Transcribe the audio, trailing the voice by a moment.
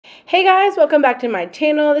Hey guys, welcome back to my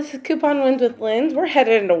channel. This is Coupon Wins with Linz. We're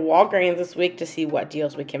headed into Walgreens this week to see what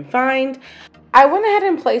deals we can find. I went ahead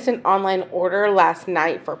and placed an online order last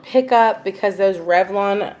night for pickup because those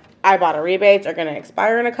Revlon Ibotta rebates are going to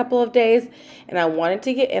expire in a couple of days, and I wanted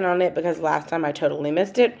to get in on it because last time I totally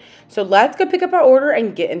missed it. So let's go pick up our order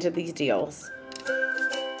and get into these deals.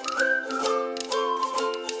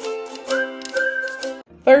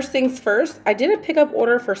 First things first, I did a pickup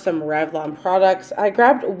order for some Revlon products. I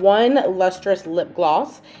grabbed one lustrous lip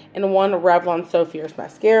gloss and one Revlon So Fierce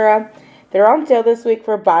mascara. They're on sale this week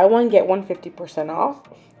for buy one, get one 50% off.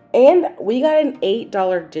 And we got an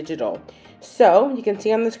 $8 digital. So you can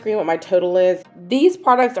see on the screen what my total is. These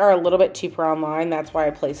products are a little bit cheaper online. That's why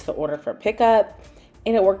I placed the order for pickup.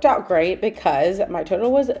 And it worked out great because my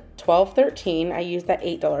total was $12.13. I used that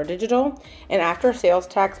 $8 digital. And after sales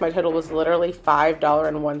tax, my total was literally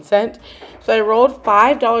 $5.01. So I rolled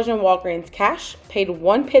 $5 in Walgreens cash, paid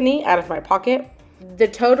 1 penny out of my pocket. The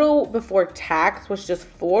total before tax was just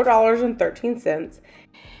 $4.13.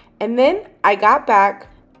 And then I got back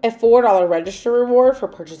a $4 register reward for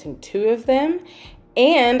purchasing 2 of them.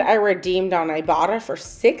 And I redeemed on Ibotta for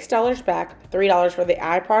 $6 back, $3 for the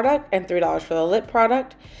eye product and $3 for the lip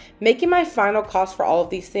product, making my final cost for all of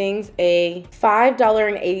these things a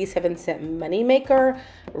 $5.87 moneymaker.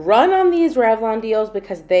 Run on these Revlon deals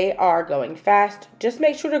because they are going fast. Just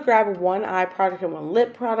make sure to grab one eye product and one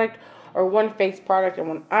lip product, or one face product and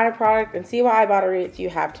one eye product, and see what Ibotta rates you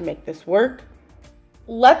have to make this work.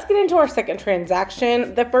 Let's get into our second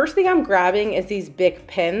transaction. The first thing I'm grabbing is these Bic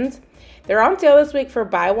pens. They're on sale this week for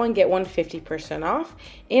buy one, get one 50% off.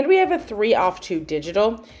 And we have a 3 off 2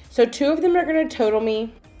 digital. So 2 of them are going to total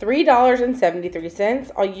me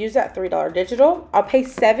 $3.73. I'll use that $3 digital. I'll pay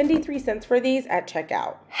 73 cents for these at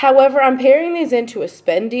checkout. However, I'm pairing these into a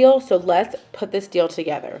spend deal, so let's put this deal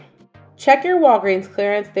together. Check your Walgreens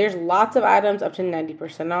clearance. There's lots of items up to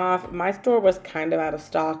 90% off. My store was kind of out of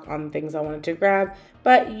stock on things I wanted to grab,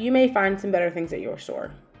 but you may find some better things at your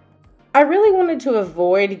store. I really wanted to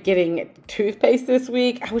avoid getting toothpaste this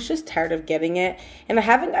week. I was just tired of getting it, and I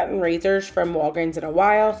haven't gotten razors from Walgreens in a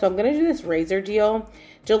while, so I'm going to do this razor deal.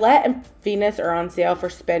 Gillette and Venus are on sale for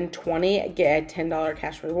spend $20, get a $10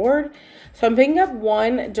 cash reward. So I'm picking up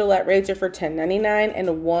one Gillette razor for $10.99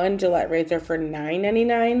 and one Gillette razor for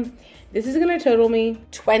 $9.99. This is going to total me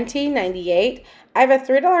 $20.98. I have a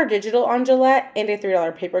 $3 digital on Gillette and a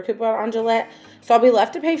 $3 paper coupon on Gillette. So I'll be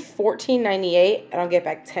left to pay $14.98 and I'll get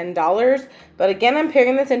back $10. But again, I'm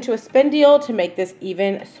pairing this into a spend deal to make this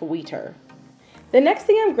even sweeter. The next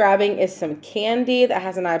thing I'm grabbing is some candy that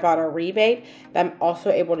has an Ibotta rebate that I'm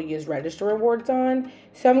also able to use register rewards on.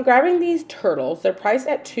 So I'm grabbing these turtles. They're priced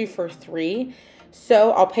at 2 for $3.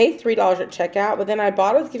 So I'll pay $3 at checkout, but then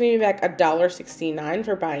Ibotta's giving me back $1.69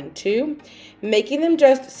 for buying 2, making them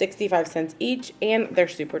just 65 cents each, and they're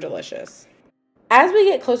super delicious. As we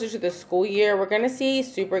get closer to the school year, we're going to see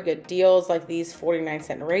super good deals like these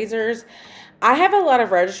 49-cent razors. I have a lot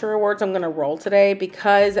of register rewards I'm going to roll today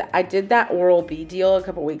because I did that Oral-B deal a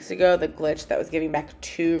couple weeks ago, the glitch that was giving back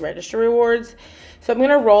 2 register rewards. So I'm going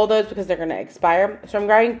to roll those because they're going to expire. So I'm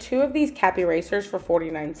grabbing 2 of these cap erasers for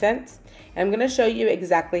 49 cents. And I'm going to show you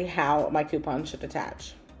exactly how my coupon should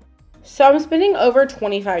attach. So I'm spending over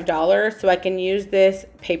 $25, so I can use this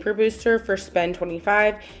paper booster for spend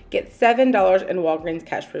 $25, get $7 in Walgreens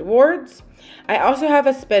cash rewards. I also have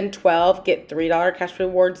a spend $12, get $3 cash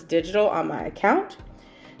rewards digital on my account.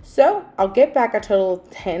 So I'll get back a total of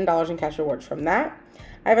 $10 in cash rewards from that.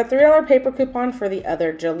 I have a $3 paper coupon for the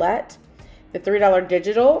other Gillette, the $3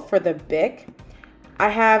 digital for the Bic. I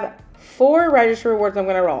have 4 register rewards I'm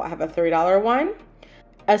going to roll. I have a $3 one,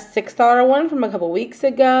 a $6 one from a couple weeks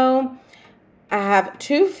ago. I have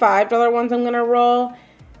 2 $5 ones I'm going to roll.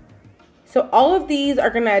 So all of these are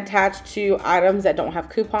going to attach to items that don't have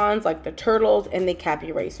coupons, like the turtles and the cap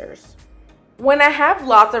erasers. When I have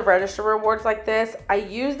lots of register rewards like this, I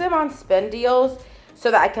use them on spend deals so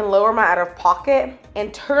that I can lower my out of pocket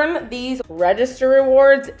and turn these register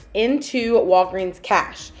rewards into Walgreens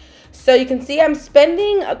cash. So you can see I'm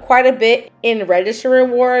spending quite a bit in register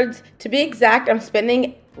rewards. To be exact, I'm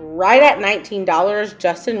spending right at $19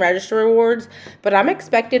 just in register rewards, but I'm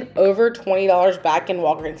expected over $20 back in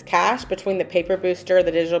Walgreens cash between the paper booster,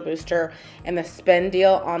 the digital booster, and the spend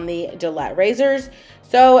deal on the Gillette razors.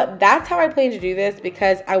 So that's how I plan to do this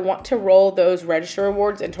because I want to roll those register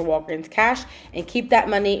rewards into Walgreens cash and keep that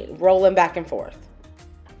money rolling back and forth.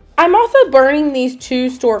 I'm also burning these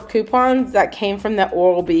 2 store coupons that came from the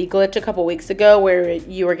Oral-B glitch a couple weeks ago where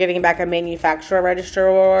you were getting back a manufacturer register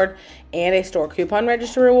reward and a store coupon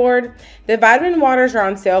register reward. The vitamin waters are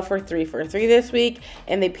on sale for 3 for $3 this week,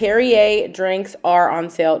 and the Perrier drinks are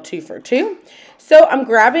on sale 2 for $2. So I'm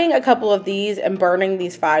grabbing a couple of these and burning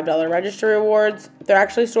these $5 register rewards. They're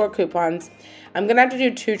actually store coupons. I'm going to have to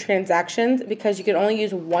do 2 transactions because you can only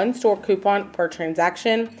use 1 store coupon per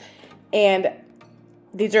transaction, and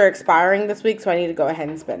these are expiring this week, so I need to go ahead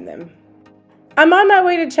and spend them. I'm on my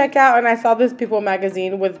way to checkout, and I saw this People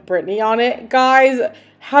magazine with Britney on it. Guys,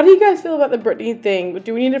 how do you guys feel about the Britney thing?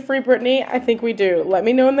 Do we need a free Britney? I think we do. Let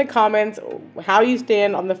me know in the comments how you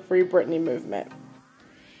stand on the free Britney movement.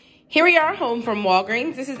 Here we are home from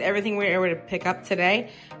Walgreens. This is everything we were able to pick up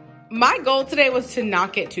today. My goal today was to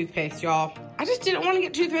not get toothpaste, y'all. I just didn't want to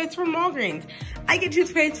get toothpaste from Walgreens. I get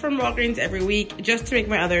toothpaste from Walgreens every week just to make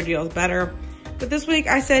my other deals better. But this week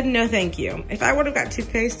I said no thank you. If I would have got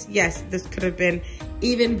toothpaste, yes, this could have been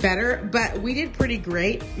even better, but we did pretty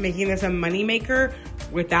great making this a moneymaker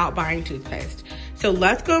without buying toothpaste. So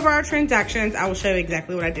let's go over our transactions. I will show you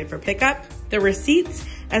exactly what I did for pickup, the receipts,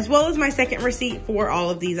 as well as my second receipt for all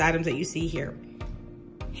of these items that you see here.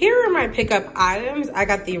 Here are my pickup items. I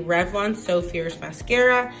got the Revlon So Fierce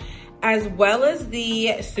mascara, as well as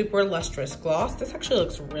the Super Lustrous Gloss. This actually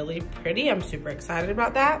looks really pretty. I'm super excited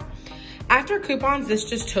about that. After coupons, this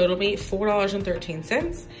just totaled me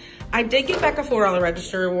 $4.13. I did get back a $4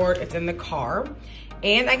 register reward. It's in the car.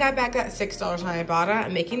 And I got back that $6 on Ibotta,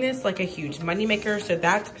 making this like a huge moneymaker. So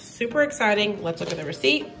that's super exciting. Let's look at the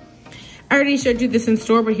receipt. I already showed you this in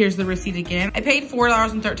store, but here's the receipt again. I paid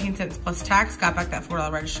 $4.13 plus tax, got back that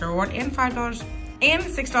 $4 register reward, and $5 and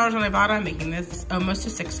 $6 on Ibotta, making this almost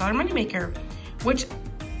a $6 moneymaker, which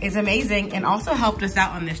is amazing and also helped us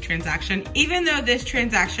out on this transaction. Even though this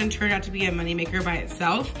transaction turned out to be a moneymaker by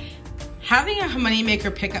itself, having a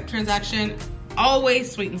moneymaker pickup transaction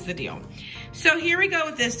always sweetens the deal. So here we go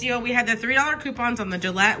with this deal. We had the $3 coupons on the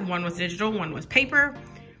Gillette. One was digital, one was paper.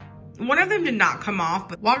 One of them did not come off,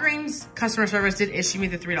 but Walgreens customer service did issue me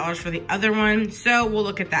the $3 for the other one. So we'll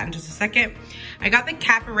look at that in just a second. I got the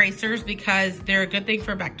cap erasers because they're a good thing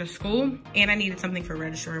for back to school, and I needed something for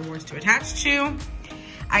register rewards to attach to.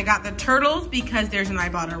 I got the turtles because there's an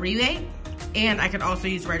Ibotta rebate, and I could also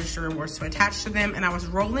use register rewards to attach to them. And I was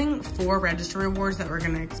rolling 4 register rewards that were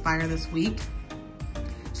gonna expire this week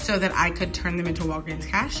so that I could turn them into Walgreens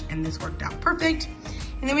cash, and this worked out perfect.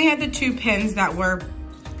 And then we had the 2 pens that were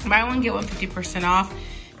buy one, get one 50% off.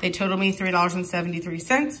 They totaled me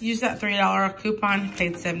 $3.73. Used that $3 coupon,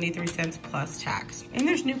 paid 73 cents plus tax. And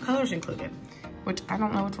there's new colors included, which I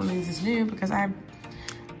don't know which one of these is new because I have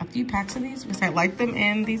a few packs of these because I like them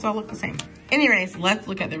and these all look the same. Anyways, let's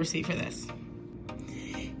look at the receipt for this.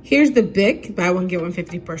 Here's the Bic, buy one, get one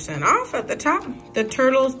 50% off at the top. The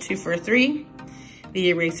turtles, 2 for $3. The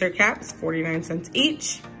eraser caps, 49 cents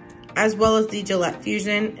each, as well as the Gillette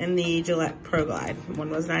Fusion and the Gillette Pro Glide. One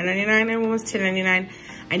was $9.99 and one was $10.99.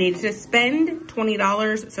 I needed to spend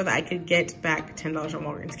 $20 so that I could get back $10 on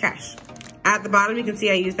Walgreens cash. At the bottom, you can see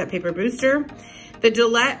I used that paper booster. The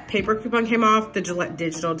Gillette paper coupon came off. The Gillette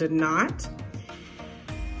digital did not.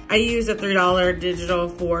 I used a $3 digital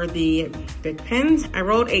for the big pens. I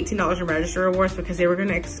rolled $18 in register rewards because they were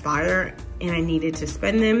gonna expire and I needed to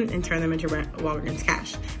spend them and turn them into Walgreens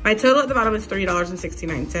cash. My total at the bottom is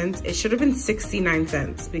 $3.69. It should have been 69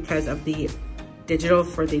 cents because of the digital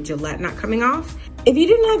for the Gillette not coming off. If you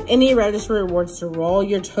didn't have any register rewards to roll,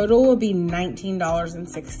 your total would be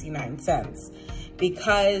 $19.69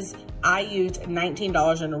 because I used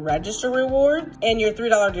 $19 in register rewards, and your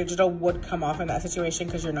 $3 digital would come off in that situation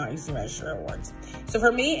because you're not using register rewards. So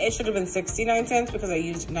for me, it should have been 69 cents because I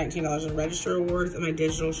used $19 in register rewards and my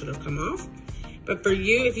digital should have come off. But for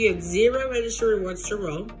you, if you had 0 register rewards to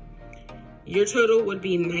roll, your total would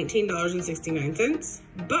be $19.69.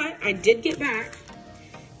 But I did get back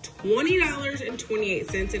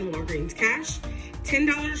 $20.28 in Walgreens cash,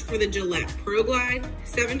 $10 for the Gillette Pro Glide,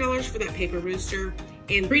 $7 for that paper booster,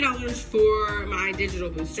 and $3 for my digital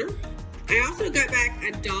booster. I also got back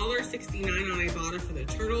 $1.69 on Ibotta for the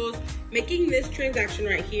turtles, making this transaction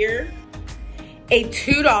right here a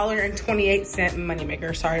 $2.28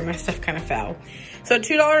 moneymaker. Sorry, my stuff kind of fell. So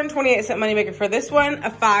 $2.28 moneymaker for this one,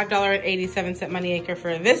 a $5.87 moneymaker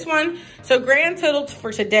for this one. So grand total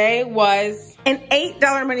for today was an $8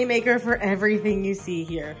 moneymaker for everything you see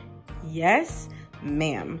here. Yes,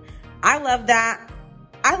 ma'am. I love that.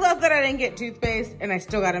 I love that I didn't get toothpaste and I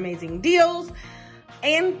still got amazing deals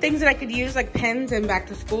and things that I could use like pens and back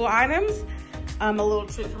to school items. A little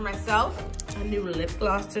treat for myself. a new lip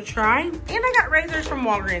gloss to try. And I got razors from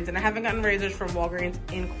Walgreens, and I haven't gotten razors from Walgreens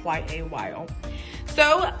in quite a while.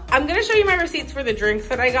 So I'm gonna show you my receipts for the drinks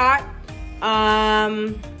that I got.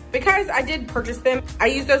 Because I did purchase them, I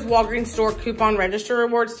used those Walgreens store coupon register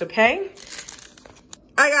rewards to pay.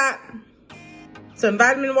 I got some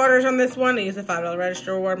vitamin waters on this one. I used a $5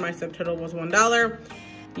 register reward. My subtotal was $1.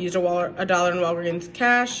 Used $1 in Walgreens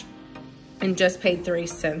cash and just paid 3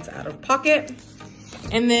 cents out of pocket.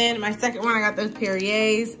 And then my second one, I got those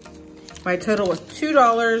Perrier's. My total was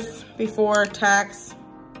 $2 before tax.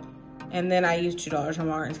 And then I used $2 on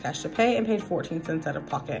Walgreens cash to pay and paid 14 cents out of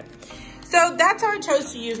pocket. So that's how I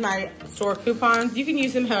chose to use my store coupons. You can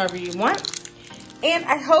use them however you want. And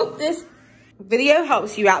I hope this video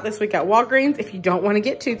helps you out this week at Walgreens if you don't want to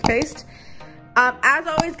get toothpaste. As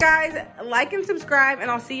always, guys, like and subscribe, and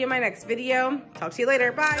I'll see you in my next video. Talk to you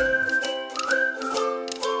later. Bye.